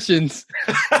 3 sessions.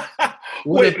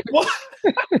 Wait, what?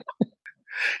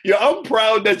 Yeah, I'm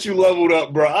proud that you leveled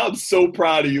up, bro. I'm so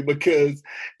proud of you because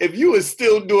if you were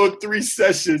still doing 3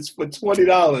 sessions for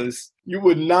 $20, you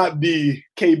would not be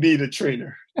KB the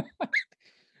trainer.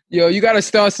 Yo, you got to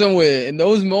start somewhere. In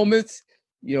those moments,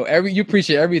 you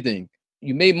appreciate everything.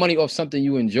 You made money off something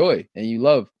you enjoy and you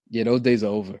love. Yeah, those days are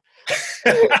over.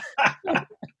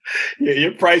 Yeah,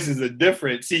 your prices are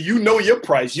different. See, your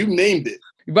price. You named it.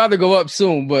 You're about to go up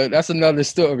soon, but that's another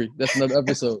story. That's another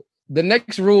episode. The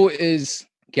next rule is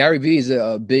Gary Vee is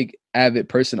a big avid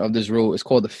person of this rule. It's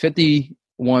called the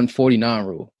 51-49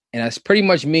 rule. And that pretty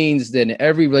much means that in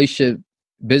every relationship,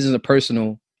 business or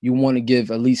personal, you want to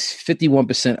give at least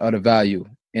 51% of the value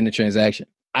in the transaction.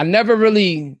 I never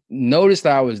really noticed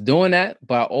that I was doing that,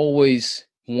 but I always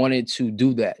wanted to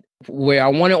do that. Where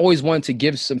I always wanted to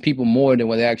give some people more than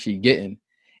what they're actually getting.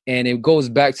 And it goes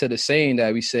back to the saying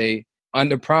that we say,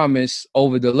 under promise,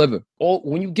 over deliver. Or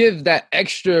when you give that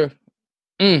extra,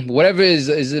 whatever it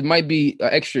is, it might be an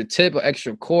extra tip, an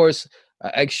extra course, an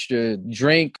extra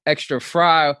drink, extra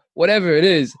fry, whatever it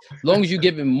is, as long as you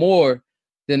give it more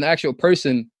than the actual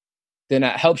person, then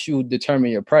that helps you determine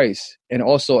your price and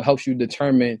also helps you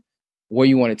determine where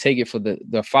you want to take it for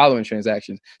the following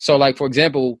transactions. So like, for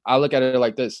example, I look at it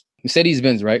like this.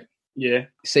 Mercedes-Benz, right? Yeah.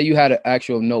 Say you had an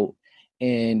actual note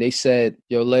and they said,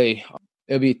 yo, Lay,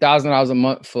 it'll be $1,000 a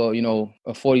month for, a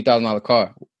 $40,000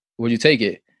 car. Would you take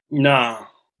it? Nah.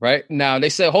 Right? Now they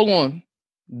said, hold on,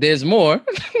 there's more.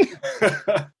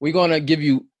 We're going to give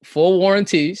you full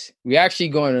warranties. We're actually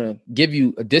going to give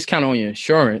you a discount on your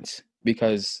insurance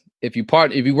because if you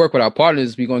work with our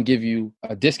partners, we're going to give you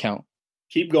a discount.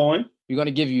 Keep going. We're going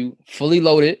to give you fully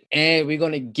loaded and we're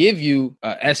going to give you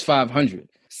a S500.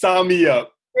 Sign me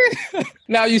up.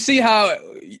 Now you see how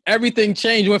everything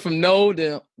changed, went from no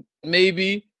to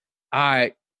maybe. All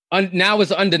right. Now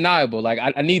it's undeniable. Like,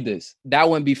 I need this. That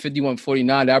wouldn't be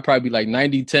 51-49. That'd probably be like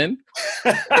 90-10.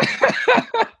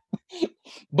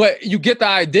 But you get the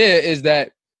idea is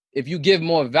that if you give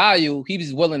more value,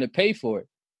 he's willing to pay for it.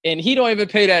 And he don't even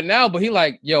pay that now, but he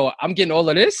like, yo, I'm getting all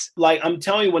of this. Like, I'm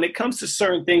telling you, when it comes to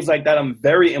certain things like that, I'm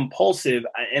very impulsive.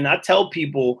 And I tell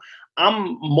people,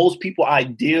 I'm most people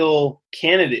ideal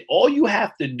candidate. All you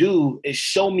have to do is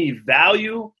show me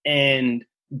value and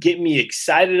get me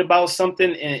excited about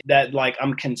something and that like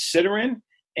I'm considering,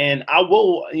 and I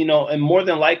will, and more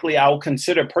than likely I'll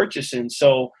consider purchasing.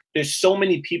 So there's so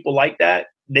many people like that.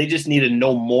 They just need to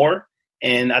know more.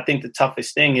 And I think the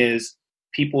toughest thing is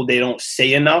people, they don't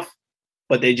say enough,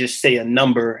 but they just say a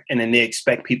number and then they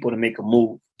expect people to make a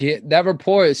move. Yeah, that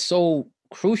rapport is so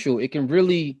crucial. It can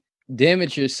really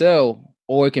damage your sale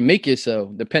or it can make your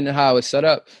sale depending on how it's set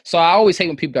up. So I always hate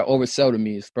when people that oversell to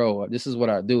me is, bro, this is what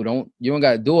I do. You don't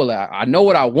got to do all that. I know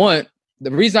what I want.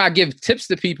 The reason I give tips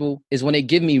to people is when they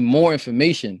give me more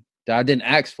information that I didn't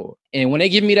ask for. And when they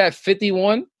give me that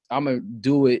 51, I'm going to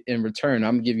do it in return.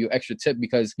 I'm going to give you an extra tip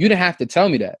because you didn't have to tell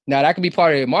me that. Now, that could be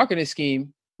part of their marketing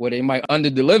scheme where they might under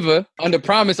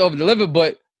promise, over deliver.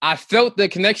 But I felt the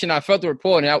connection. I felt the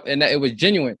rapport and that it was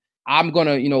genuine. I'm going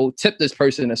to, tip this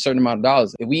person a certain amount of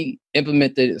dollars. If we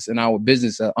implement this in our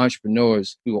business as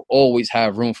entrepreneurs, we will always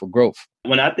have room for growth.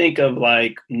 When I think of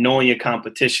like knowing your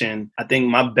competition, I think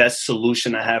my best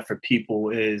solution I have for people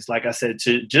is, like I said,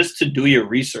 to do your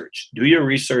research. Do your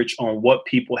research on what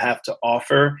people have to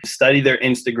offer. Study their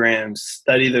Instagrams,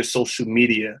 study their social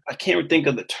media. I can't think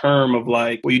of the term of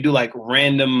like where you do like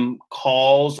random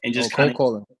calls and just cold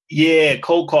calling. Yeah,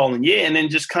 cold calling. Yeah, and then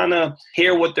just kind of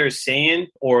hear what they're saying,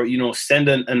 or, send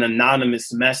an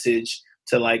anonymous message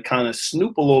to like kind of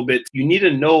snoop a little bit. You need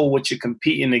to know what you're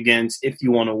competing against if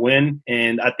you want to win.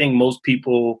 And I think most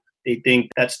people, they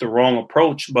think that's the wrong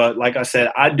approach. But like I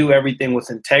said, I do everything with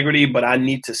integrity, but I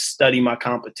need to study my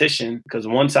competition, because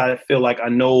once I feel like I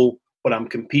know what I'm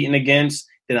competing against,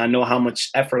 then I know how much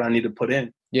effort I need to put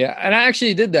in. Yeah, and I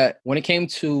actually did that when it came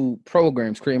to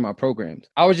programs, creating my programs.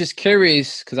 I was just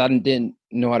curious because I didn't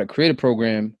know how to create a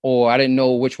program, or I didn't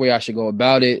know which way I should go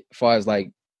about it as far as like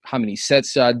how many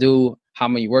sets should I do, how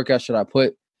many workouts should I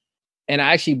put. And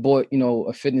I actually bought,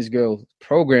 a fitness girl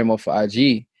program off of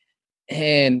IG,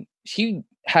 and she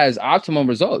has optimum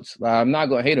results. I'm not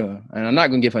going to hate her, and I'm not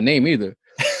going to give her name either.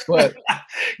 But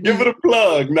give it a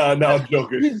plug. No, I'm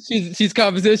joking. She's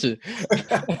competition.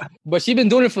 But she's been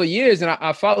doing it for years, and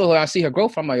I follow her. I see her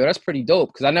growth. I'm like, yo, that's pretty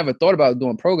dope, because I never thought about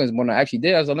doing programs. But when I actually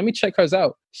did, I was like, let me check hers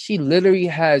out. She literally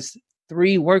has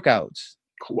 3 workouts.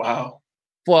 Wow.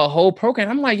 For a whole program.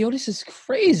 I'm like, yo, this is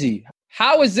crazy.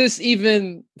 How is this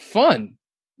even fun?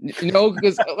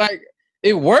 Because like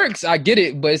it works. I get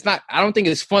it, but it's not. I don't think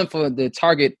it's fun for the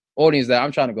target audience that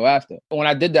I'm trying to go after. When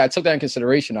I did that, I took that in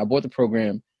consideration. I bought the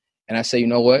program, and I said, you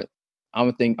know what?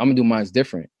 I'm gonna do mine's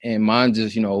different, and mine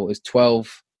just is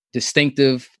 12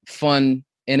 distinctive, fun,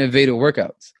 innovative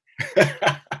workouts.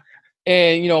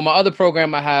 And my other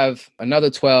program, I have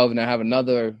another 12, and I have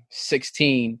another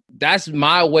 16. That's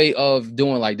my way of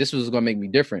doing like this was gonna make me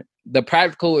different. The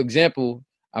practical example,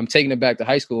 I'm taking it back to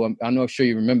high school. I'm sure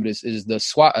you remember this, is the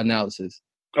SWOT analysis.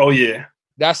 Oh yeah,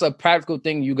 that's a practical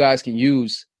thing you guys can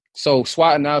use. So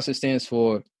SWOT analysis stands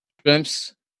for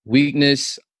strengths,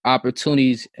 weakness,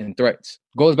 opportunities, and threats.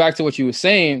 Goes back to what you were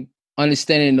saying,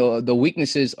 understanding the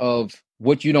weaknesses of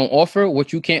what you don't offer,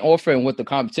 what you can't offer, and what the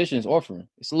competition is offering.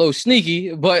 It's a little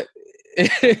sneaky, but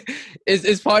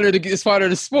it's part of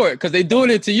the sport, because they're doing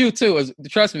it to you too.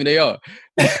 Trust me, they are.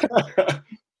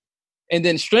 And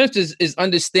then strength is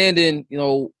understanding,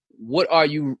 what are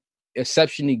you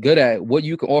exceptionally good at, what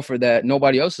you can offer that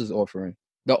nobody else is offering.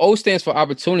 The O stands for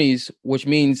opportunities, which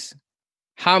means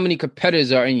how many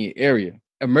competitors are in your area,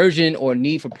 emerging or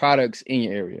need for products in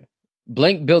your area.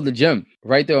 Blank build the gym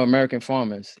right there, American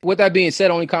Farmers. With that being said,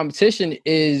 only competition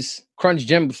is Crunch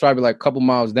Gym, which is probably like a couple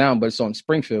miles down, but it's on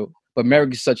Springfield. But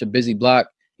Merrick is such a busy block,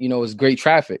 it's great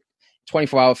traffic.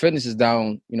 24-hour fitness is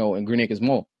down, in Green Acres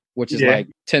Mall, which is like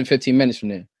 10, 15 minutes from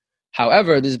there.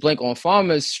 However, this Blank on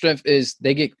Farmers strength is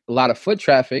they get a lot of foot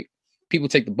traffic. People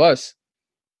take the bus.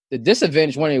 The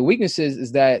disadvantage, one of their weaknesses,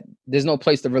 is that there's no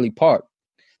place to really park.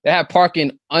 They have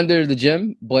parking under the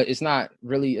gym, but it's not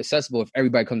really accessible if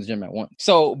everybody comes to the gym at once.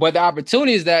 So, but the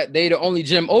opportunity is that they're the only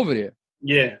gym over there.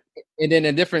 Yeah. And then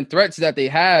the different threats that they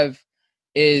have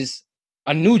is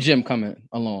a new gym coming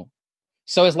along.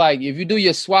 So it's like, if you do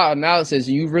your SWOT analysis,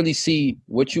 you really see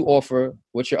what you offer,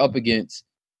 what you're up against,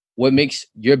 what makes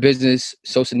your business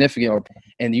so significant,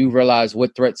 and you realize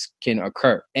what threats can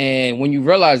occur. And when you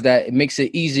realize that, it makes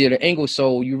it easier to angle,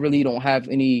 so you really don't have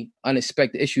any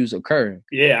unexpected issues occurring.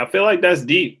 Yeah, I feel like that's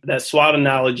deep. That SWOT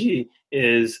analogy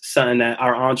is something that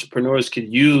our entrepreneurs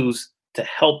could use to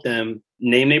help them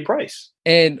name their price.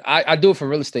 And I do it for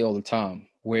real estate all the time,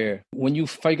 where when you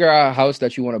figure out a house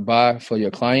that you want to buy for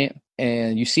your client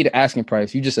and you see the asking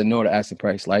price, you just ignore the asking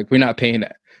price. Like, we're not paying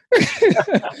that.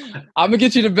 I'm going to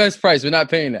get you the best price. We're not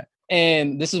paying that.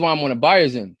 And this is why I'm on a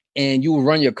buyer's end. And you will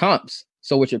run your comps.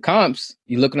 So with your comps,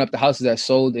 you're looking up the houses that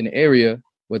sold in the area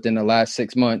within the last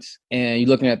 6 months, and you're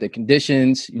looking at the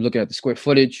conditions, you're looking at the square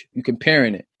footage, you're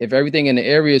comparing it. If everything in the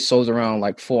area sells around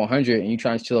like 400 and you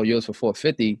try and sell yours for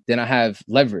 450, then I have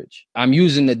leverage. I'm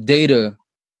using the data,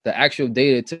 the actual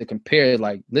data, to compare,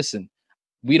 like, listen,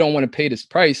 we don't want to pay this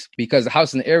price because the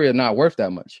house in the area is not worth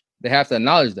that much. They have to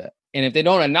acknowledge that. And if they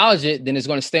don't acknowledge it, then it's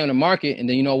going to stay on the market. And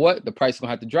then you know what? The price is going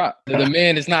to have to drop. The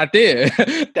demand is not there.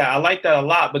 I like that a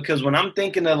lot, because when I'm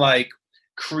thinking of like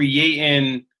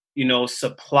creating,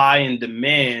 supply and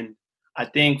demand, I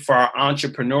think for our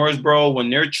entrepreneurs, bro, when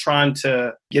they're trying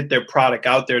to get their product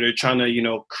out there, they're trying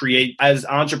to, create. As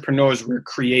entrepreneurs, we're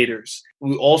creators.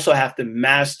 We also have to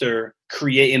master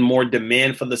creating more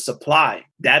demand for the supply.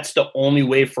 That's the only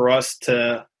way for us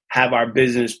to have our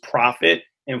business profit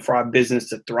and for our business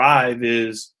to thrive,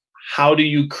 is how do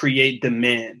you create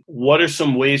demand? What are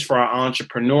some ways for our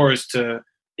entrepreneurs to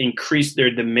increase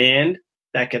their demand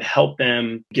that could help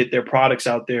them get their products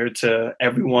out there to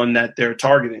everyone that they're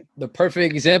targeting? The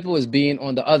perfect example is being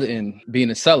on the other end,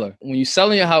 being a seller. When you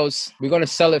sell in your house, we're going to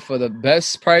sell it for the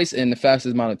best price in the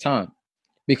fastest amount of time.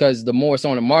 Because the more it's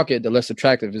on the market, the less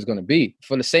attractive it's going to be.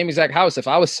 For the same exact house, if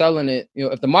I was selling it,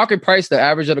 if the market price, the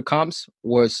average of the comps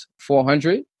was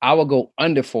 400, I would go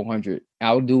under 400.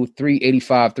 I would do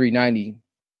 385, 390,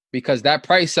 because that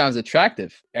price sounds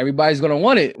attractive. Everybody's going to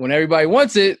want it. When everybody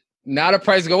wants it, now the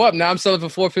price go up. Now I'm selling for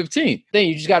 415. Then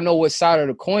you just got to know what side of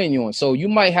the coin you're on. So you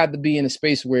might have to be in a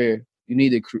space where you need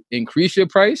to increase your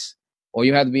price, or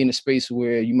you have to be in a space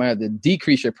where you might have to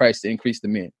decrease your price to increase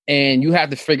demand. And you have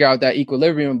to figure out that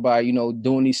equilibrium by,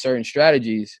 doing these certain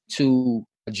strategies to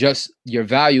adjust your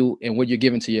value and what you're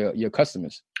giving to your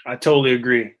customers. I totally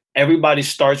agree. Everybody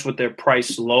starts with their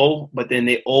price low, but then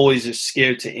they always are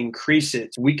scared to increase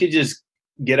it. We could just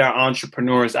get our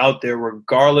entrepreneurs out there,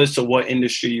 regardless of what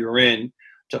industry you're in,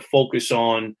 to focus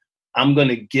on, I'm going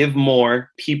to give more.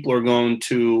 People are going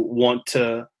to want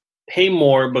to pay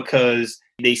more because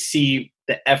they see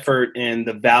the effort and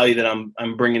the value that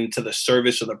I'm bringing to the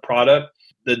service or the product.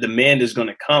 The demand is going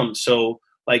to come. So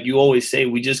like you always say,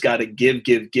 we just got to give,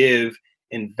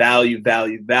 and value.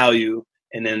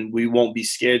 And then we won't be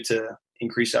scared to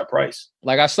increase our price.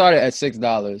 Like I started at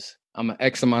 $6. I'm an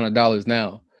X amount of dollars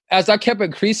now. As I kept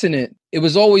increasing it, it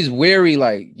was always wary,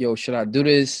 like, yo, should I do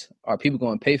this? Are people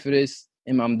going to pay for this?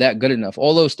 Am I that good enough?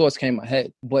 All those thoughts came in my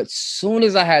head. But soon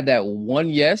as I had that one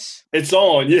yes, it's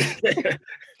on. Yeah.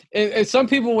 and some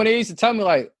people, when they used to tell me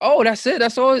like, oh, that's it.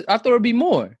 That's all. I thought it'd be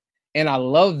more. And I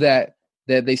love that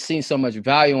they seen so much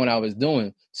value in what I was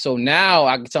doing. So now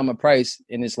I can tell my price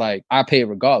and it's like, I pay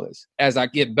regardless. As I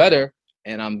get better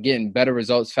and I'm getting better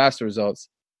results, faster results,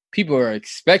 people are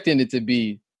expecting it to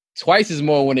be twice as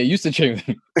more when they used to train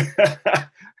me.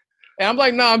 And I'm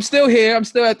like, no, I'm still here. I'm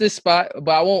still at this spot,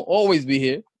 but I won't always be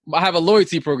here. I have a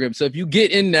loyalty program. So if you get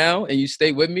in now and you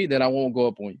stay with me, then I won't go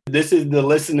up on you. This is the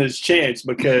listener's chance,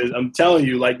 because I'm telling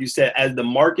you, like you said, as the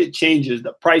market changes,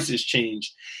 the prices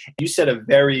change. You said a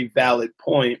very valid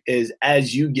point is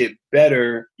as you get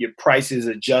better, your prices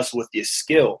adjust with your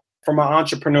skill. For my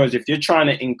entrepreneurs, if you're trying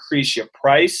to increase your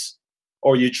price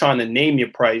or you're trying to name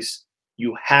your price,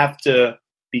 you have to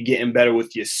be getting better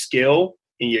with your skill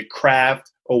and your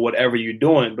craft or whatever you're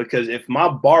doing. Because if my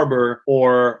barber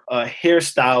or a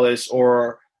hairstylist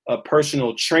or a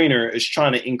personal trainer is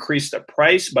trying to increase the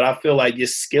price, but I feel like your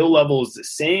skill level is the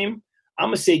same, I'm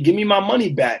going to say, give me my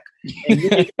money back.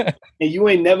 And you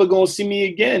ain't never going to see me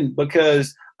again,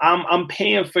 because I'm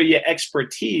paying for your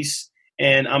expertise,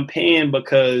 and I'm paying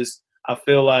because I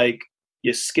feel like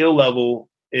your skill level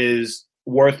is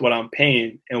worth what I'm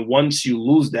paying. And once you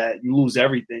lose that, you lose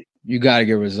everything. You got to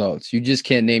get results. You just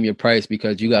can't name your price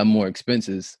because you got more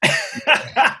expenses.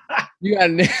 You got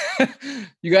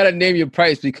to name your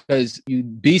price because you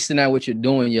beasting at what you're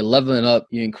doing. You're leveling up.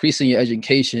 You're increasing your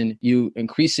education. You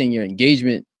increasing your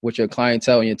engagement with your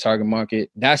clientele and your target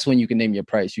market. That's when you can name your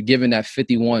price. You're giving that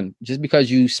 51. Just because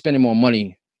you spending more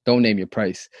money, don't name your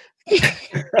price.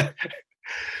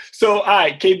 So, all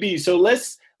right, KB. So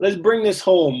let's bring this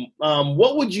home.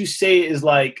 What would you say is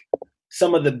like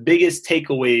some of the biggest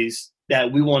takeaways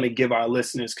that we want to give our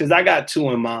listeners? Because I got two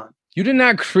in mind. You did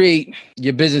not create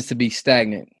your business to be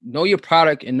stagnant. Know your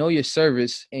product and know your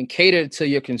service and cater to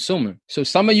your consumer. So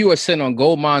some of you are sitting on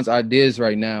gold mines ideas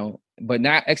right now, but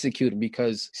not executing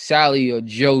because Sally or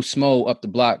Joe Smo up the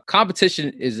block.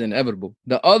 Competition is inevitable.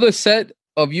 The other set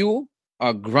of you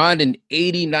are grinding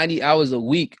 80, 90 hours a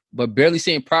week, but barely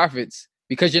seeing profits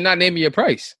because you're not naming your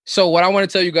price. So what I want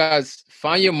to tell you guys,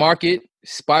 find your market,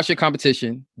 spot your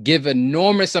competition, give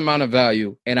enormous amount of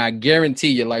value, and I guarantee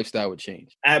your lifestyle would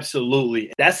change.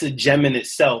 Absolutely. That's a gem in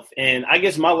itself. And I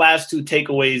guess my last two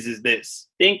takeaways is this.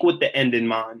 Think with the end in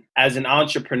mind. As an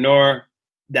entrepreneur,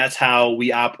 that's how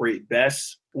we operate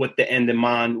best, with the end in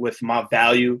mind, with my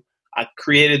value. I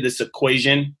created this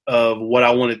equation of what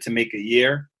I wanted to make a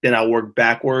year. Then I worked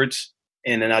backwards.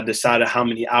 And then I decided how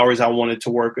many hours I wanted to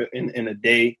work in a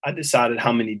day. I decided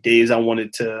how many days I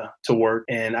wanted to work.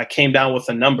 And I came down with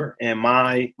a number. And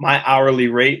my hourly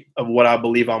rate of what I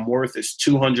believe I'm worth is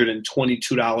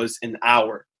 $222 an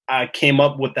hour. I came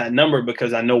up with that number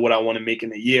because I know what I want to make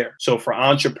in a year. So for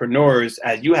entrepreneurs,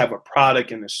 as you have a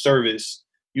product and a service,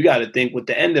 you got to think with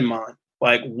the end in mind.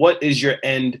 Like, what is your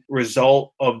end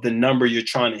result of the number you're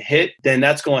trying to hit? Then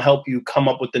that's going to help you come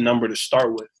up with the number to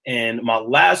start with. And my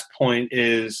last point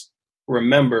is,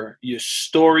 remember, your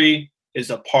story is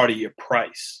a part of your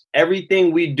price.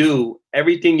 Everything we do,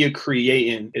 everything you're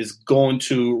creating is going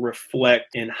to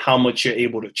reflect in how much you're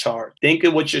able to charge. Think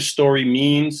of what your story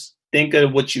means. Think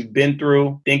of what you've been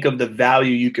through. Think of the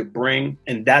value you could bring,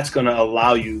 and that's going to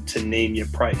allow you to name your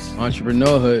price.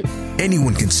 Entrepreneurhood.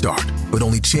 Anyone can start, but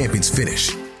only champions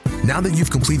finish. Now that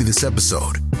you've completed this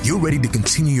episode, you're ready to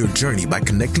continue your journey by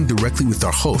connecting directly with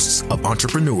our hosts of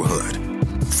Entrepreneurhood.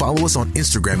 Follow us on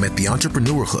Instagram at The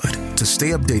Entrepreneurhood to stay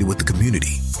updated with the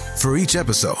community. For each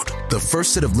episode, the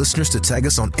first set of listeners to tag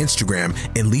us on Instagram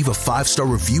and leave a 5-star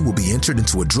review will be entered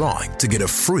into a drawing to get a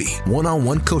free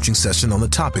one-on-one coaching session on the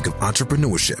topic of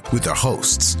entrepreneurship with our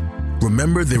hosts.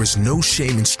 Remember, there is no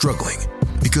shame in struggling,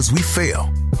 because we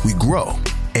fail, we grow,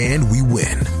 and we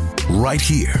win. Right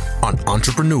here on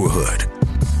Entrepreneurhood.